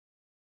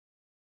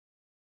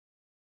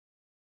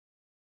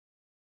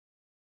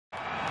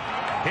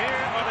Here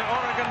are the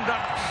Oregon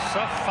Ducks,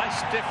 a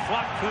feisty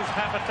flock whose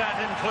habitat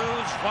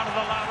includes one of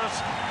the loudest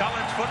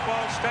college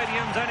football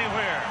stadiums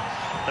anywhere.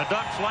 The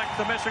Ducks, like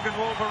the Michigan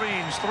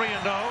Wolverines,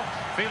 3-0,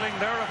 feeling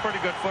they're a pretty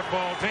good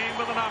football team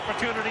with an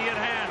opportunity at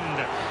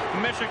hand.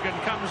 Michigan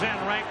comes in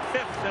ranked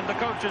 5th in the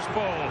coaches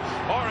poll.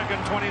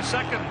 Oregon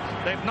 22nd.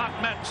 They've not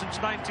met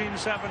since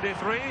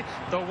 1973.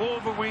 The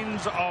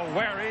Wolverines are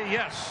wary,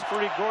 yes.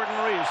 Gordon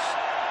Reese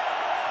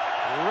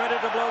ready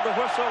to blow the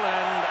whistle,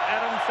 and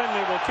Adam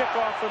Finley will kick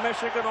off for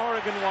Michigan.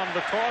 Oregon won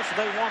the toss.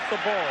 They want the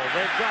ball.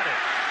 They've got it.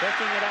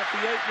 Taking it at the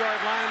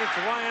 8-yard line, it's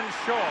Ryan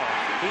Shaw.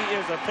 He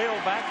is a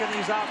tailback, and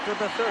he's out to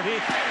the 30.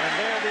 And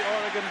there the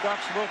Oregon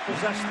Ducks will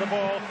possess the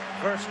ball.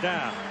 First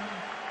down.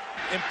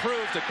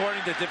 Improved,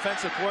 according to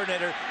defensive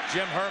coordinator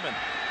Jim Herman.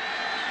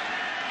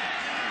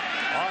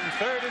 On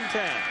 3rd and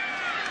 10.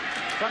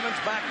 Clemens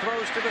back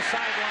throws to the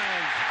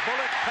sidelines.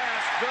 Bullet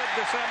pass, good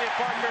to Sammy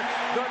Parker.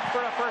 Good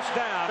for a first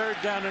down. 3rd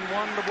down and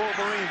 1. The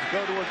Wolverines go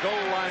to a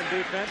goal line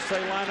defense.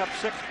 They line up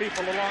 6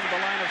 people along the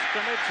line of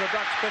scrimmage. The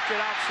Ducks pitch it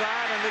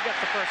outside, and they get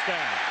the first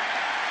down.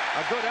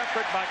 A good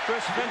effort by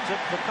Chris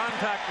Vincent. The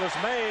contact was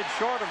made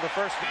short of the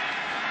first.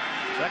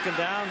 2nd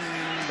down,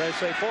 they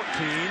say 14.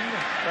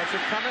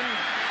 Pressure coming.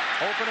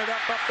 Open it up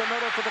the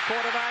middle to the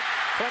quarterback.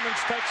 Clemens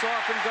takes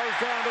off and goes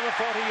down to the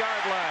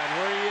 40-yard line,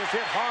 where he is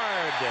hit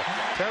hard.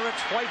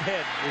 Terrence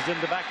Whitehead is in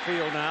the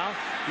backfield now.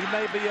 He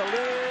may be a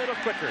little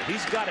quicker.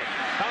 He's got it.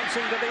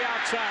 Bouncing to the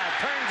outside.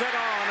 Turns it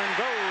on and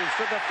goes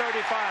to the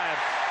 35.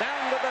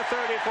 Down to the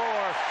 34.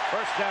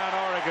 First down,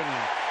 Oregon.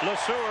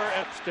 LeSueur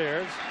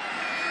upstairs.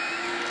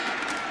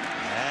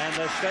 And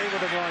they stay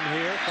with the run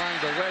here, trying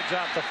to wedge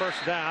out the first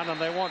down, and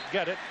they won't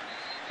get it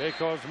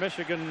because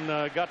Michigan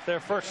got their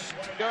first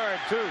yard,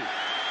 too.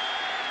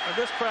 And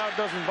this crowd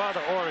doesn't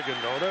bother Oregon,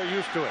 though. They're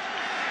used to it.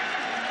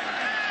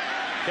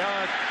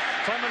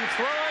 Clemens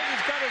throwing.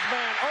 He's got his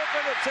man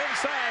open. It's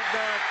inside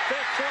the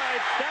 5th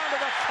right, down to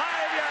the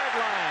 5-yard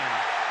line.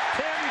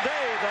 Tim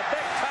Day, the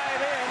big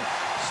tight end,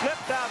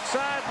 slipped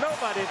outside.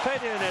 Nobody paid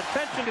any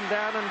attention.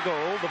 Down and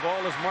goal. The ball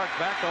is marked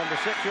back on the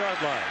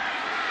 6-yard line.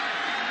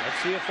 Let's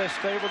see if they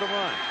stay with the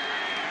run.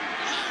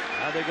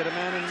 Now they get a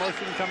man in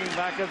motion coming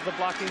back as the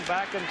blocking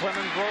back, and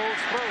Clemens rolls,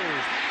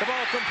 throws. The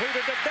ball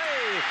completed to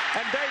Day,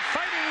 and Day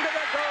fighting to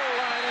the goal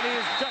line, and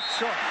he's just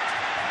short.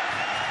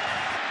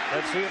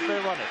 Let's see if they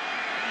run it.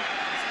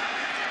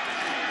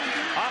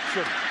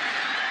 Option.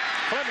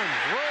 Clemens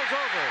rolls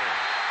over.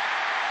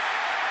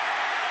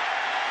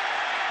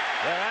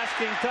 They're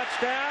asking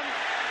touchdown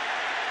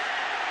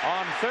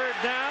on 3rd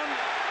down.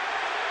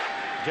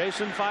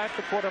 Jason Fife,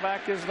 the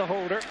quarterback, is the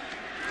holder.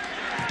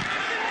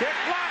 Kick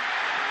block.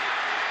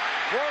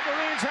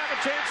 Wolverines have a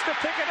chance to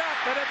pick it up,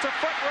 and it's a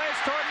foot race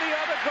toward the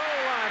other goal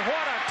line.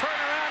 What a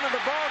turnaround in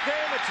the ball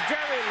game. It's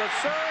Jeremy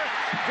LeSueur.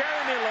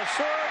 Jeremy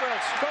LeSueur will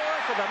score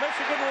for the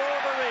Michigan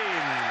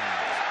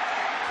Wolverines.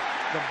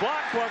 The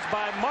block was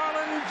by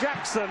Marlon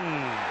Jackson.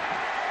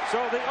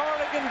 So the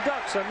Oregon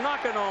Ducks are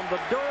knocking on the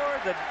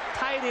door. The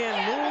tight end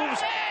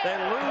moves. They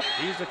lose.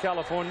 He's a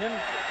Californian.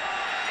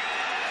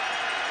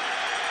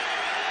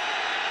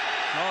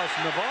 Oh, it's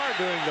Navarre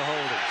doing the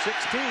holding.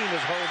 16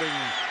 is holding.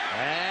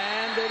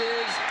 And it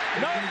is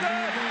no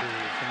good.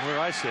 From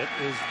where I sit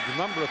is the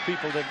number of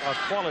people that are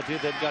quality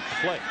they've got to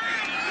play.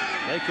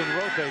 They can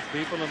rotate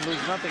people and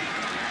lose nothing.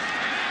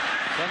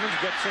 Clemens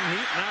gets some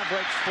heat, now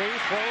breaks free,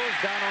 throws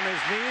down on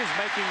his knees,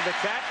 making the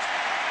catch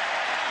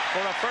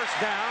for a first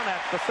down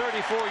at the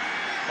 34.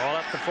 Ball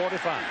at the 45.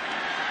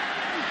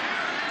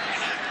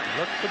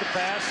 Look for the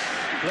pass.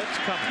 Blitz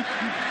coming.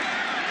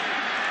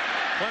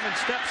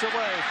 Clemens steps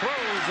away,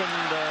 throws,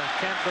 and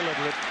can't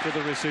deliver it to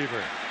the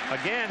receiver.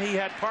 Again, he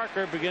had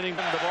Parker beginning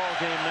the ball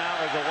game now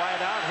as a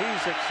wideout.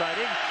 He's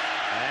exciting.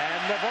 And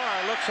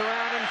Navarre looks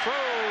around and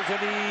throws,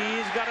 and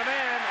he's got a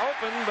man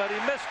open, but he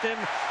missed him.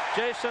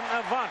 Jason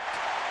Avant.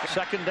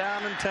 2nd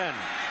down and 10.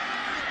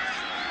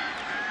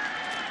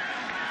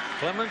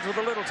 Clemens with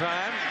a little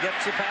time.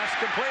 Gets the pass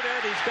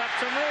completed. He's got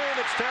some room.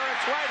 It's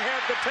Terrence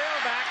Whitehead, the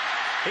tailback.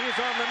 He's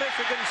on the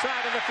Michigan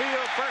side of the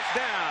field. First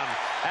down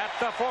at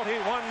the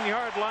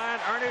 41-yard line.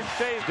 Ernest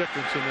Shays.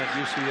 Difference in that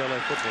UCLA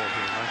football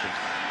team, I think.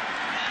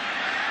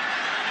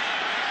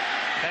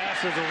 Pass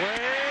is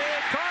away.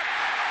 Caught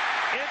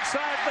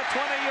inside the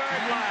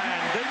 20-yard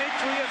line.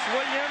 Demetrius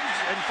Williams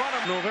in front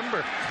of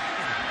November.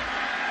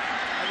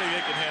 I think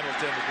they can handle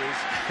 10 degrees.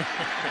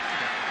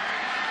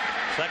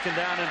 2nd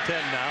down and 10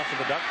 now for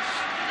the Ducks.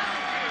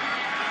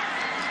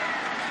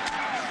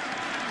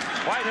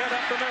 Whitehead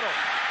up the middle.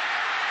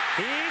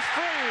 He's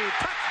free.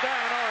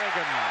 Touchdown,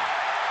 Oregon.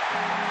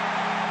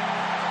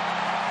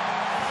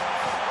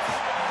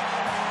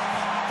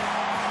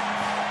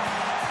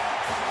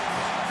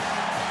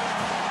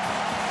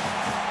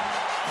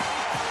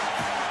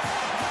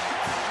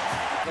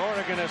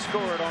 Oregon has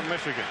scored on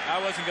Michigan. I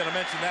wasn't going to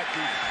mention that,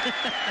 Keith.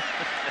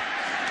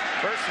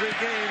 First 3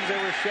 games they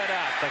were shut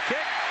out. The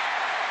kick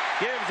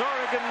gives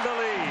Oregon the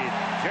lead.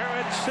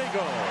 Jared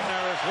Siegel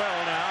there as well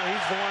now.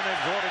 He's the one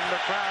exhorting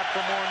the crowd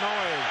for more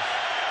noise.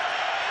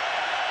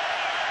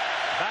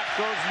 Back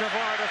goes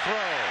Navarre to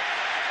throw.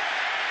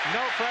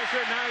 No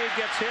pressure. Now he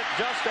gets hit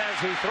just as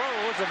he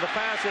throws, and the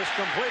pass is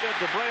completed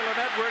to Braylon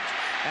Edwards.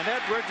 And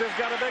Edwards has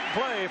got a big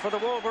play for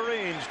the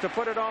Wolverines to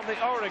put it on the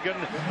Oregon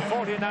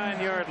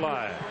 49-yard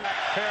line.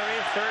 Perry,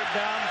 3rd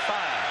down, 5.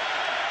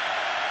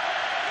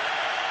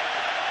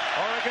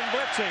 Oregon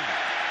blitzing.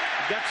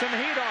 Gets some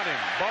heat on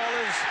him. Ball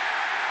is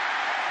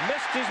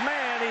missed his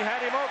man. He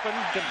had him open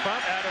in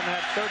front. Adam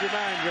had 39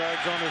 yards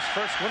on his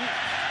first one.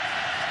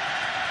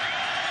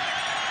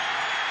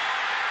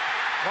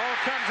 Ball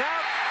comes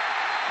out.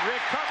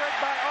 Recovered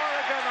by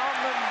Oregon on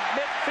the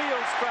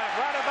midfield stripe,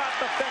 right about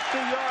the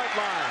 50-yard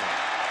line.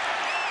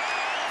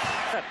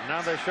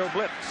 Now they show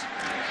blitz.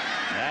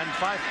 And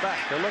Fife back.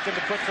 They're looking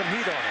to put some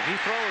heat on him. He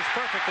throws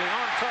perfectly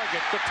on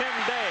target to Tim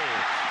Day.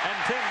 And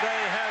Tim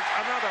Day has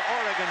another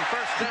Oregon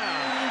first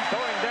down.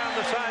 Going down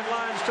the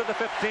sidelines to the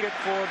 15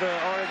 for the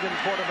Oregon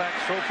quarterback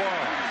so far.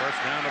 First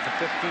down at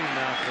the 15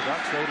 now for the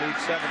Ducks. They lead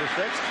 7-6.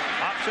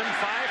 Option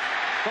Fife.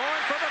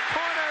 Going for the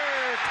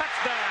corner.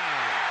 Touchdown.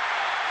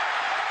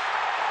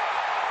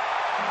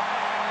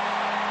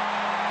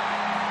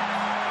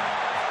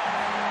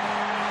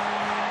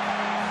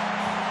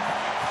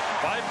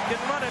 Fife can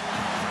run it.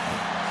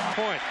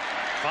 Point.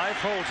 Fife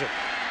holds it.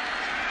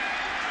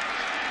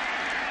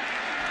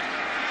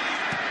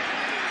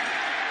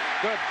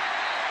 Good.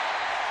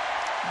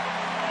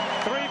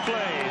 3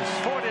 plays,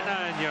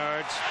 49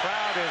 yards.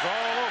 Crowd is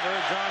all over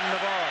John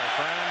Navarre,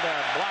 trying to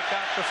block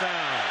out the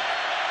sound.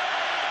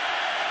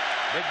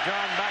 Big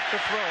John back to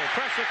throw.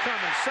 Pressure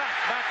coming.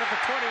 Sacked back at the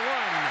 21.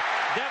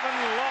 Devin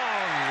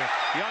Long,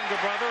 younger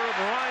brother of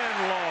Ryan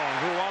Long,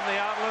 who won the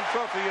Outland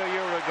Trophy a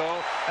year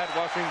ago at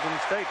Washington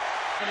State.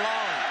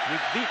 Long,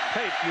 you beat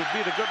Pate, you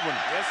beat a good one.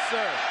 Yes,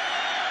 sir.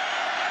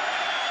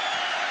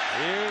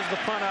 Here's the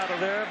punt out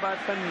of there by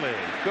Finley.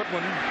 Good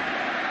one.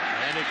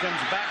 And he comes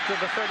back to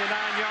the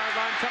 39-yard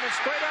line, coming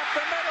straight up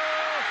the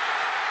middle.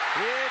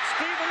 It's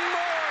Stephen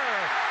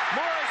Moore.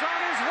 Moore is on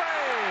his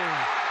way.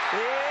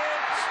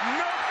 It's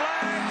no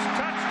flags.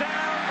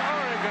 Touchdown,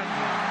 Oregon.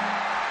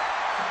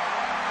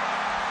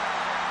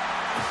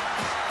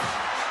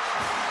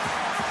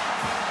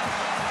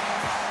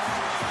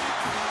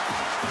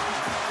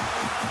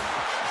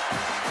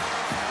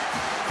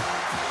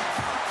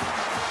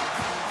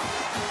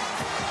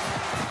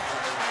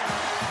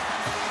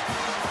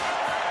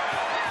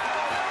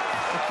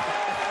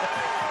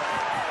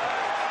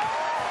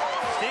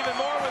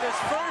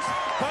 First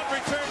punt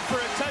return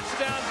for a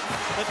touchdown.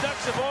 The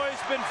Ducks have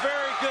always been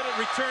very good at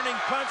returning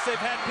punts.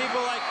 They've had people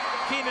like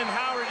Keenan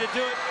Howard to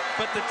do it,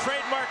 but the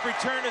trademark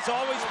return has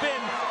always been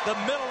the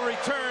middle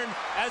return,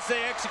 as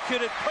they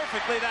executed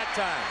perfectly that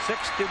time.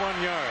 61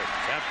 yards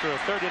after a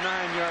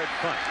 39-yard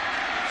punt.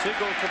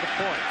 Siegel to the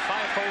point.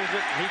 Fife holds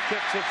it, and he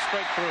kicks it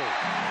straight through.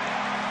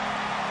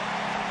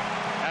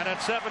 And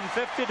at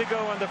 7:50 to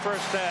go in the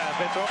first half.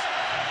 It's all.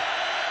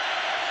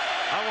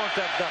 I want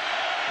that Duck.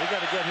 We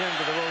got to get him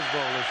to the Rose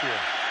Bowl this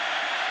year.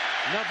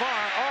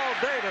 Navarre all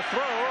day to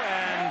throw,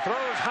 and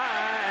throws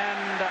high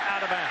and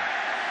out of bounds.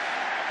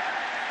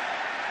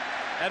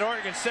 At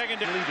Oregon,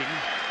 second Leading.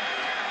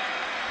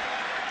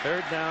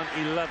 3rd down,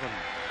 11.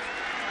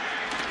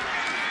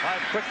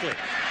 Five quickly.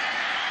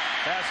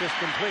 Pass is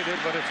completed,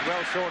 but it's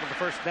well short of the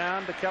first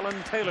down to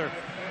Kellen Taylor.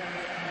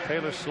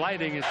 Taylor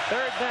sliding is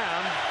 3rd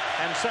down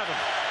and 7.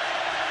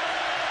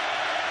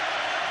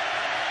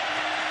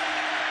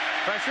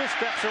 Pressure,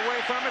 steps away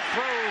from it,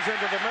 throws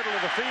into the middle of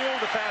the field.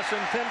 The pass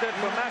intended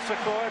for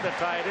Massaquoi, the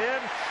tight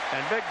end,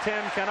 and Big Ten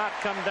cannot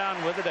come down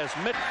with it as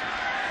mid.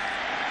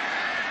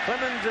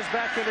 Clemens is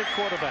back in at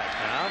quarterback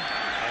now.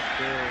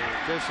 After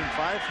Jason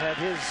Fife had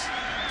his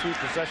 2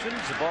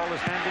 possessions, the ball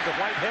is handed to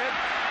Whitehead,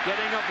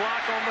 getting a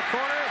block on the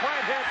corner.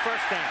 Whitehead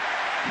first down.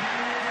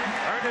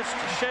 Ernest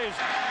Shazer,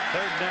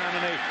 3rd down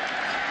and 8.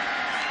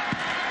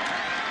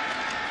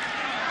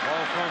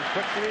 Ball thrown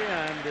quickly,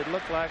 and it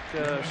looked like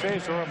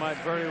Shazer might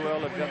very well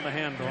have gotten a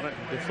hand on it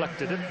and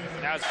deflected it.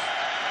 And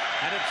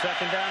it's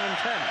 2nd down and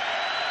 10.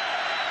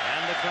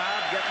 And the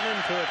crowd getting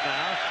into it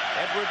now.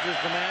 Edwards is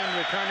the man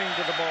returning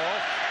to the ball.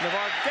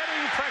 Navarre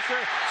getting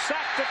pressure,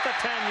 sacked at the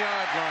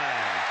 10-yard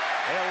line.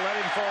 They'll let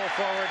him fall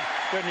forward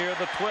to near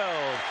the 12.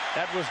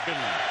 That was good.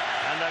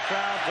 And the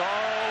crowd's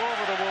all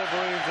over the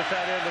Wolverines at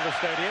that end of the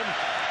stadium.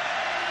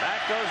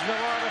 Back goes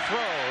Navarre to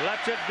throw.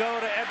 Lets it go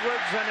to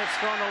Edwards, and it's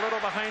thrown a little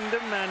behind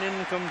him and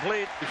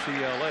incomplete.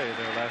 UCLA,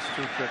 their last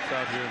 2 trips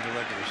out here in the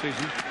regular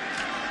season.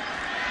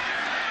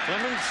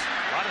 Clemens,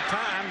 a lot of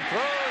time,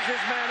 throws.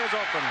 His man is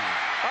open.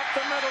 Up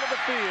the middle of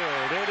the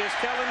field. It is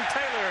Kellen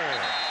Taylor.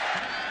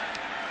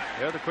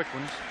 They're the quick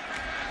ones.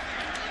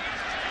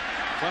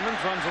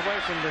 Clemens runs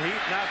away from the heat.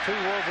 Now 2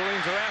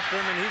 Wolverines are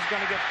after him, and he's going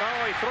to get.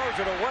 Oh, he throws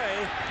it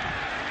away.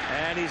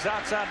 And he's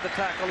outside the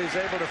tackle. He's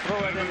able to throw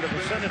it in the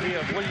vicinity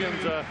of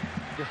Williams.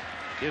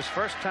 His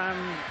first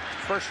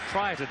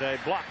try today,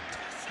 blocked.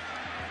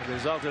 It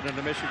resulted in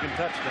the Michigan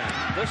touchdown.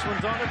 This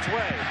one's on its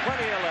way.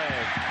 Plenty of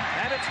leg.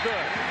 And it's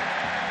good.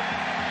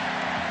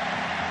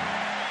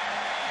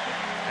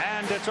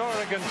 And it's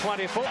Oregon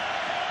 24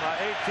 by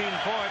 18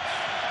 points.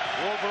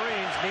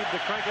 Wolverines need to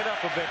crank it up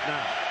a bit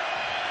now.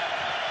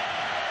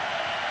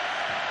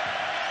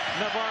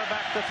 Navarre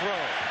back to throw.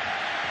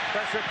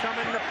 Pressure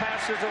coming, the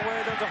pass is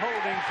away. There's a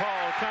holding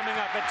call coming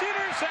up. It's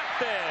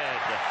intercepted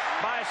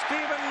by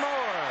Stephen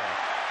Moore.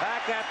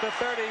 Back at the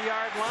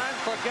 30-yard line.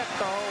 Forget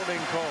the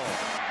holding call.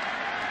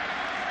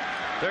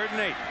 3rd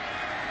and 8.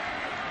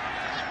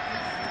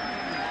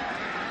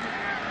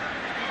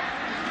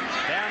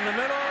 Down the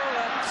middle.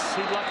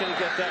 He's lucky to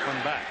get that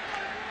one back.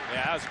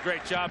 Yeah, that was a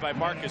great job by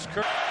Marcus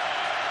Kirk.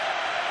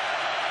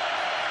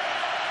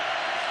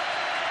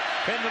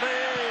 Penalty.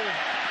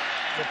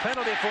 The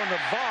penalty for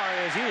Navarre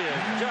is he is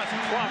just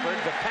clobbered.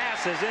 The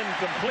pass is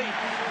incomplete.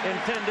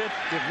 Intended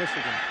to give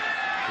Michigan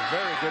a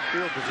very good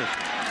field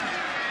position.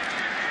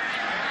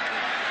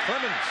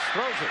 Clemens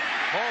throws it.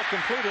 Ball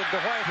completed to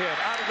Whitehead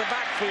out of the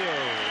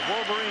backfield.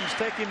 Wolverines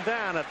take him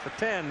down at the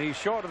 10. He's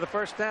short of the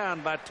first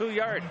down by 2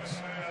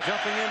 yards.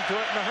 Jumping into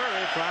it in a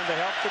hurry, trying to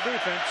help the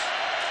defense.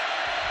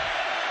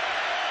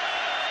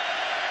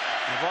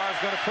 Navarre's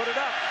going to put it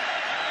up.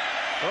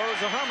 Throws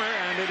a hummer,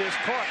 and it is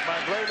caught by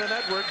Braylon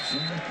Edwards.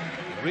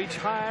 Reach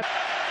high.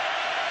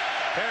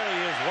 Perry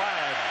is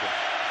wide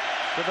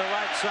to the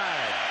right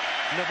side.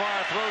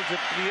 Navarre throws it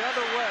the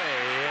other way,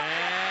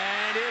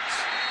 and it's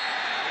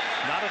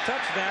not a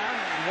touchdown.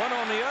 One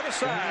on the other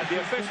side.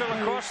 The official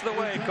across the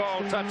way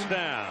called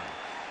touchdown.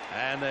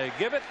 And they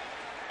give it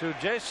to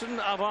Jason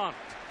Avant.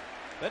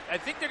 But I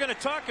think they're going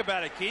to talk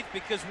about it, Keith,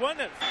 because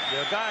the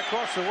guy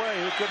across the way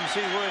who couldn't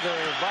see where the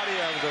body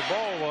of the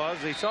ball was,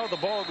 he saw the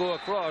ball go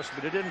across,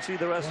 but he didn't see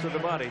the rest of the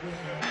body.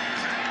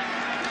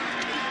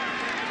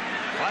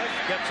 Fife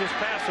gets his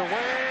pass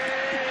away.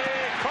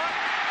 Caught.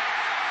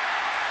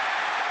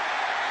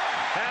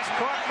 Pass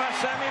caught by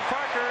Sammy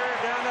Parker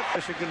down at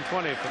Michigan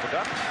 20 for the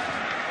Ducks.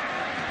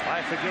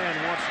 Fife again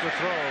wants to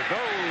throw.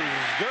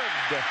 Goes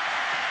good.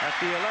 At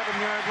the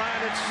 11-yard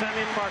line, it's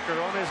Sammy Parker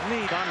on his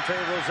knee. Dante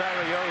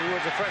Rosario, who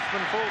is a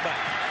freshman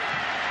fullback.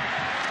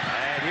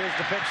 And here's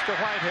the pitch to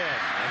Whitehead.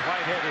 And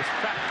Whitehead is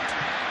trapped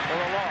for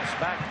a loss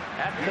back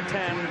at the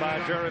 10 by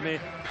Jeremy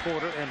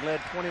Porter and led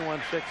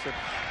 21-6 at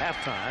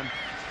halftime.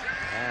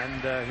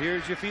 And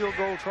here's your field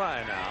goal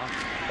try now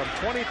from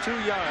 22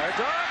 yards.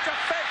 Oh, it's a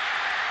fake.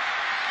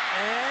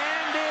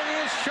 And it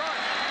is short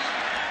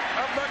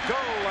of the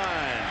goal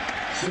line.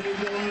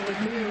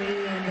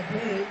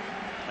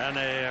 And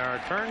they are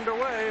turned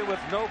away with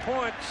no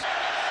points.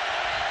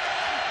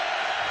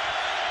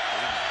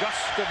 A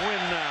gust of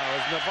wind now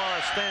as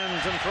Navarre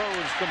stands and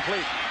throws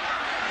complete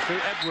to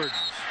Edwards.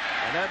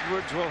 And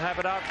Edwards will have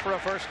it out for a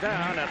first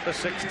down at the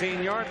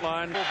 16-yard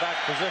line.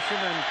 Back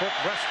position and put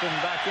Breaston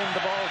back in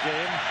the ball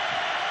game.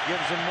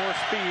 Gives him more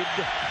speed.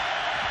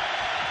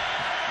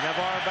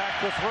 Navarre back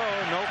to throw.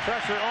 No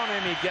pressure on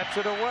him. He gets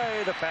it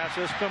away. The pass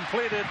is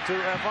completed to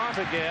Avant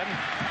again.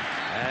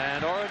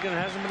 And Oregon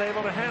hasn't been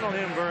able to handle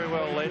him very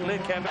well lately.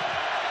 Kevin.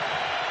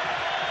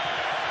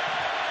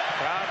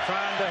 Crowd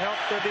trying to help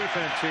the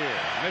defense here.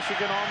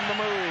 Michigan on the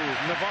move.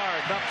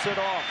 Navarre dumps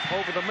it off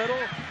over the middle.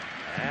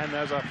 And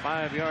there's a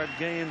 5-yard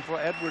gain for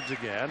Edwards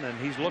again. And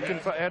he's looking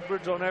for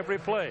Edwards on every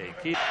play.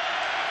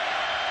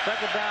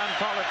 Second down,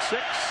 call it 6.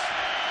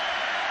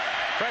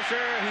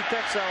 Pressure. He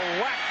takes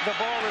a whack. The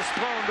ball is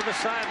thrown to the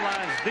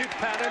sidelines. Deep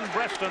pattern.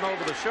 Breaston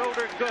over the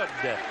shoulder. Good.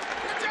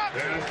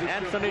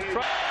 Anthony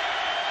Truck.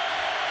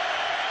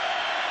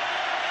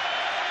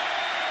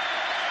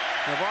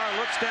 Navarre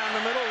looks down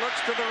the middle,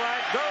 looks to the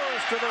right,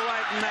 goes to the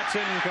right, and that's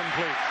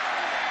incomplete.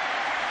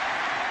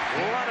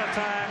 A lot of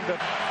time to...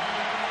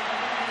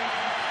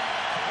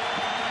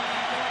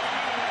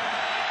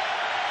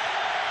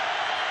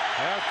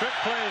 Well, trick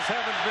plays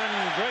haven't been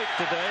great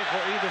today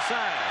for either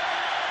side.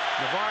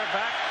 Navarre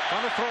back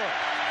on the throw.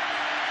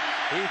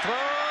 He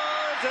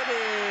throws. It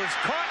is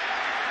caught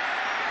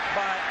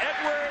by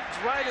Edwards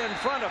right in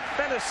front of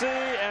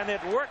Tennessee, and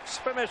it works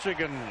for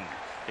Michigan.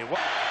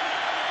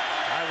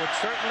 I would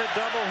certainly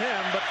double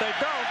him, but they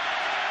don't.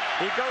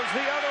 He goes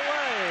the other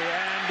way,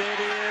 and it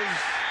is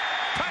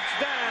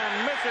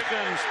touchdown,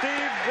 Michigan.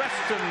 Steve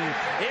Breaston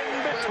in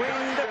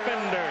between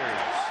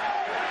defenders.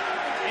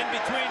 In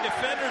between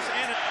defenders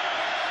and...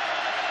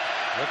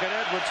 Look at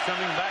Edwards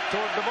coming back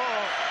toward the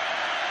ball.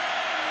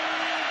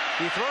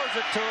 He throws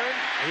it to him.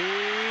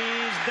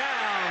 He's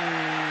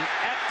down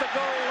at the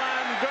goal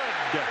line.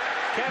 Good.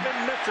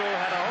 Kevin Mitchell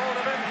had a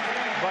hold of him,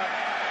 but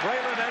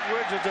Braylon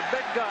Edwards is a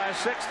big guy,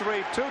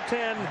 6'3",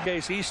 210.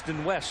 Case east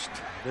and west.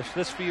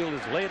 This field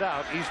is laid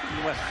out east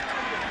and west.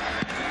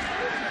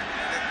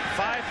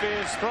 Fife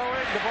is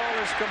throwing. The ball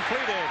is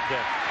completed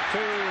to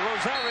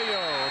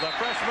Rosario, the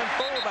freshman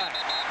fullback,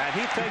 and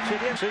he takes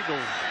it in. Siegel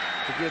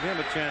to give him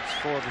a chance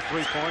for the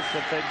 3 points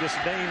that they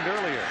disdained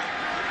earlier.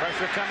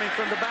 Pressure coming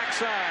from the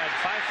backside.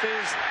 Fife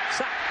is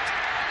sacked.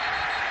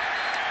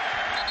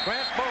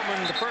 Grant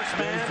Bowman, the first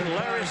man,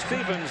 Larry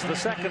Stevens, the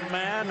second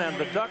man, and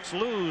the Ducks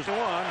lose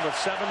one with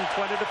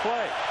 7:20 to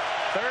play.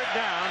 3rd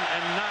down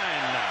and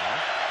 9 now.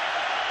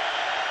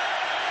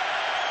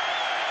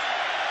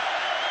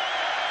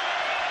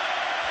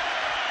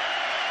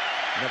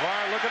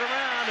 Navarre looking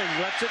around and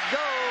lets it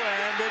go,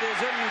 and it is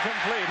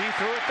incomplete. He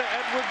threw it to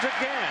Edwards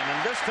again,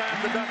 and this time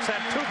the Ducks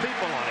had 2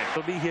 people on it.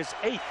 It'll be his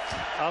 8th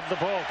of the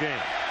ball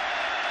game.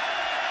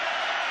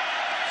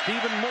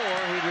 Stephen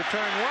Moore, who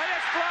returned one.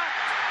 It's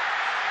blocked.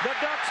 The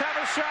Ducks have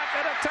a shot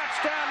at a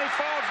touchdown. He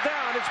falls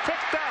down. It's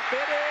picked up.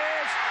 It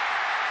is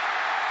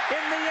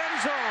in the end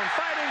zone.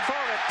 Fighting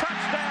for it.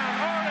 Touchdown,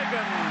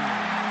 Oregon.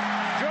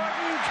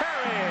 Jordan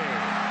Carey.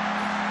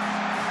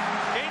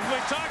 Keith, we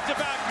talked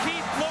about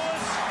Keith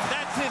Lewis.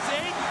 That's his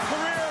 8th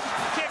career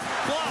kick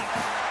block.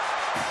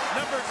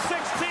 Number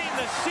 16,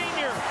 the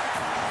senior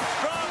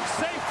strong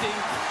safety,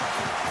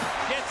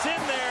 gets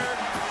in there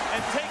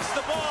and takes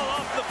the ball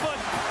off the foot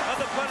of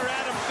the punter,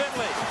 Adam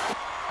Finley.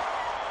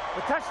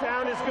 The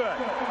touchdown is good.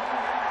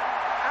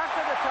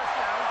 After the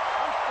touchdown,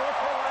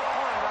 unsportsmanlike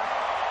conduct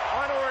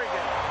on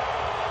Oregon.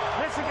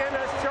 Michigan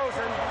has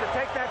chosen to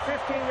take that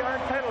 15-yard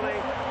penalty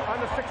on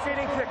the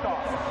succeeding kickoff.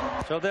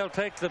 So they'll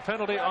take the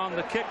penalty on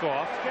the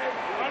kickoff,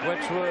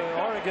 which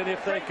Oregon,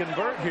 if they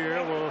convert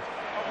here, will,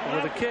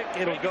 with a kick,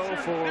 it'll go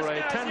for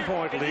a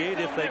 10-point lead.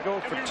 If they go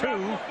for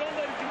 2,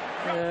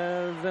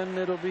 then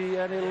it'll be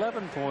an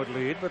 11-point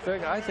lead. But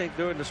they're, I think,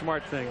 doing the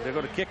smart thing. They're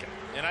going to kick it.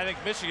 And I think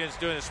Michigan's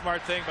doing the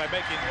smart thing by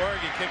making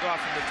Oregon kick off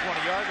from the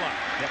 20-yard line.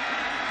 Yep.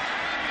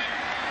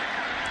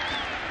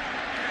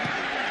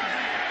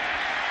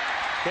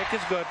 Kick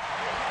is good.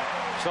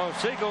 So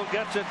Siegel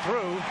gets it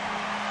through.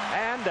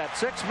 And at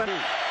 6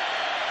 minutes.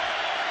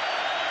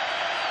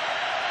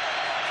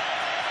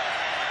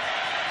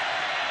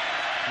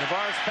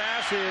 Navarre's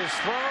pass is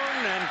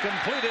thrown and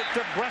completed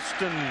to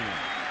Breaston.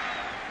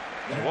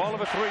 Wall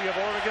of a 3 of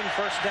Oregon.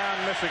 First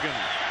down, Michigan.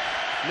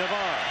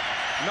 Navarre,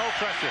 no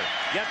pressure,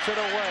 gets it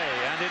away,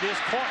 and it is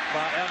caught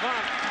by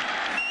Avant.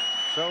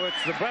 So it's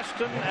the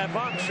Breaston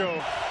Avant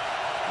show.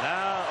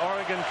 Now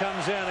Oregon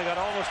comes in. They got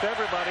almost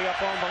everybody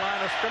up on the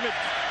line of scrimmage.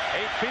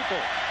 8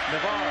 people.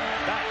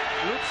 Navarre back,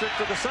 loops it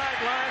to the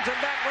sidelines, and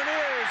that one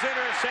is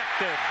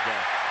intercepted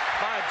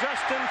by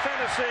Justin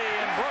Fennessy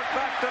and brought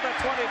back to the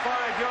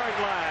 25-yard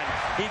line.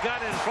 He got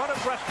in front of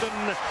Breaston,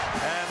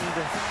 and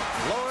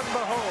lo and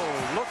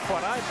behold, look what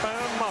I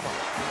found, mama.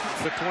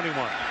 The 21.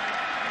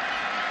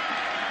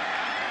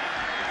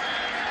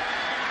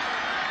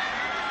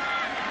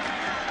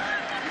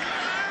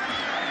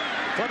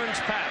 Clemens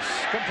pass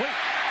complete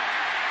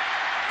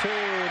to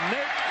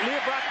Nate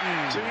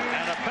Leobratton,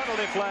 and a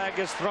penalty flag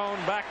is thrown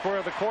back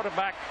where the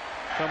quarterback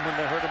come when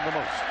they hurt him the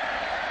most.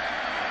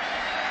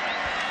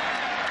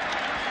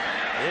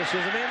 This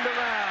is an end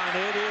around.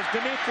 It is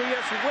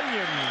Demetrius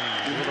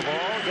Williams with the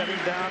ball getting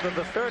down to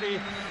the 30.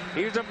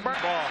 Here's a burn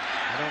ball.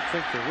 I don't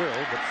think they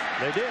will, but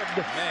they did.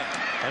 Man.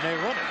 And they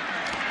run it.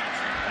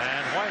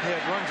 And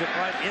Whitehead runs it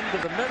right into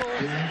the middle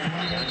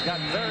and got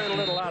very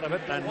little out of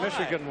it. And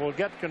Michigan will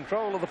get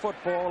control of the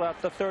football at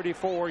the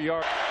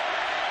 34-yard.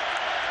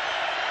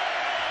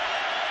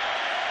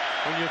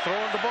 When you're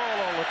throwing the ball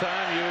all the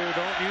time, you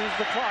don't use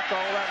the clock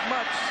all that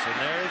much. And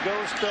there he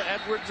goes to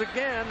Edwards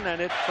again,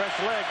 and it's fresh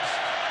legs.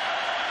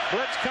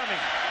 Blitz coming.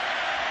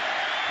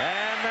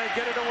 And they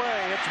get it away.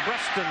 It's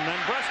Breaston,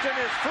 and Breaston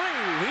is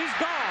free. He's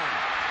gone.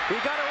 He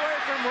got away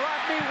from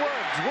Rodney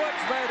Woods. Woods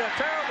made a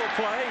terrible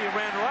play. He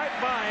ran right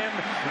by him.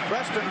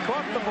 Breaston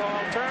caught the ball,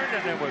 turned,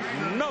 and there was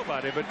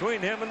nobody between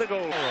him and the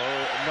goal.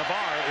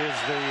 Navarre is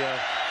the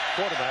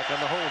quarterback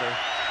and the holder.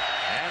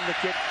 And the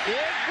kick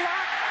is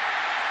blocked.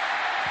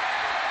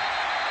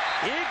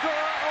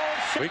 Igor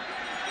Olszewski.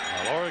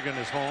 Well, Oregon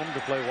is home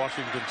to play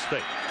Washington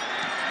State.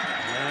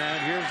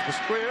 And here's the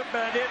squib,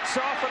 and it's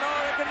off an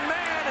Oregon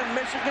man, and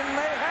Michigan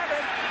may have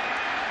it.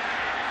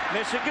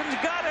 Michigan's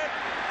got it.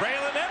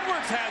 Braylon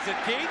Edwards has it,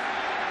 Keith.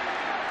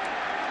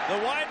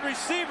 The wide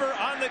receiver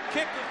on the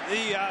kick,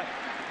 the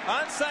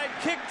onside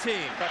kick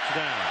team.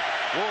 Touchdown.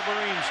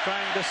 Wolverines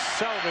trying to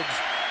salvage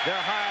their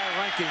high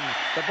ranking.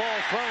 The ball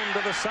thrown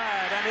to the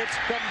side, and it's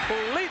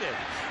completed.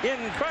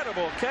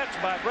 Incredible catch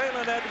by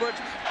Braylon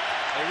Edwards.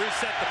 They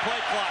reset the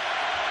play clock.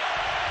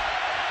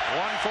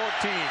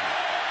 1:14.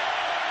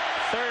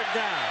 Third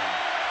down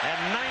and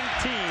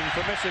 19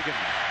 for Michigan.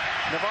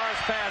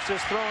 Navarre's pass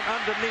is thrown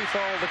underneath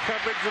all the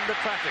coverage and the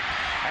traffic,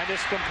 and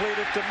it's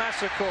completed to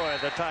Massaquoi,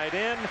 the tight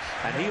end,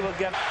 and he will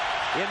get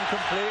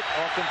incomplete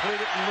or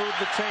complete it and move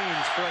the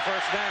chains for a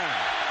first down.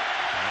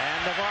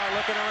 And Navarre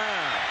looking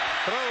around,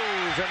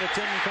 throws, and it's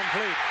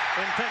incomplete,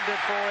 intended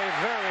for a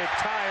very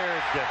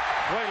tired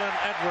Braylon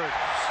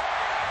Edwards.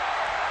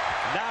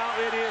 Now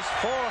it is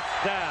 4th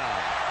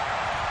down.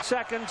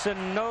 Seconds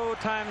and no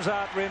times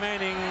out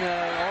remaining.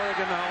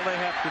 Oregon, all they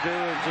have to do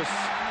is just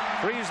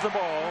freeze the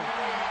ball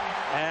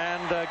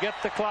and get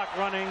the clock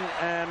running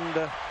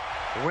and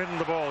win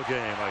the ball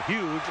game. A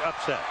huge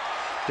upset.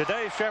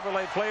 Today's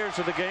Chevrolet players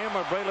of the game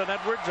are Braylon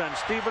Edwards and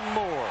Stephen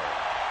Moore.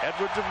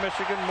 Edwards of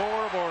Michigan,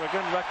 Moore of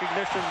Oregon.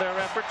 Recognition of their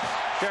efforts.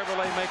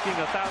 Chevrolet making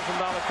a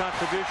 $1,000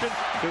 contribution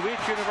to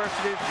each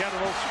university's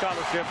general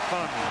scholarship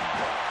fund.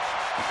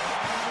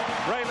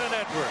 Braylon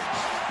Edwards,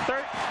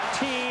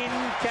 13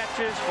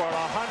 catches for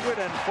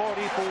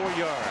 144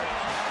 yards.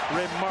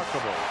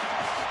 Remarkable.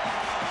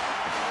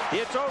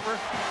 It's over.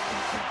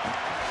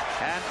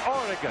 And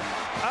Oregon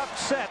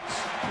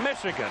upsets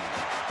Michigan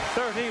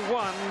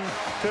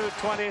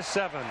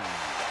 31-27.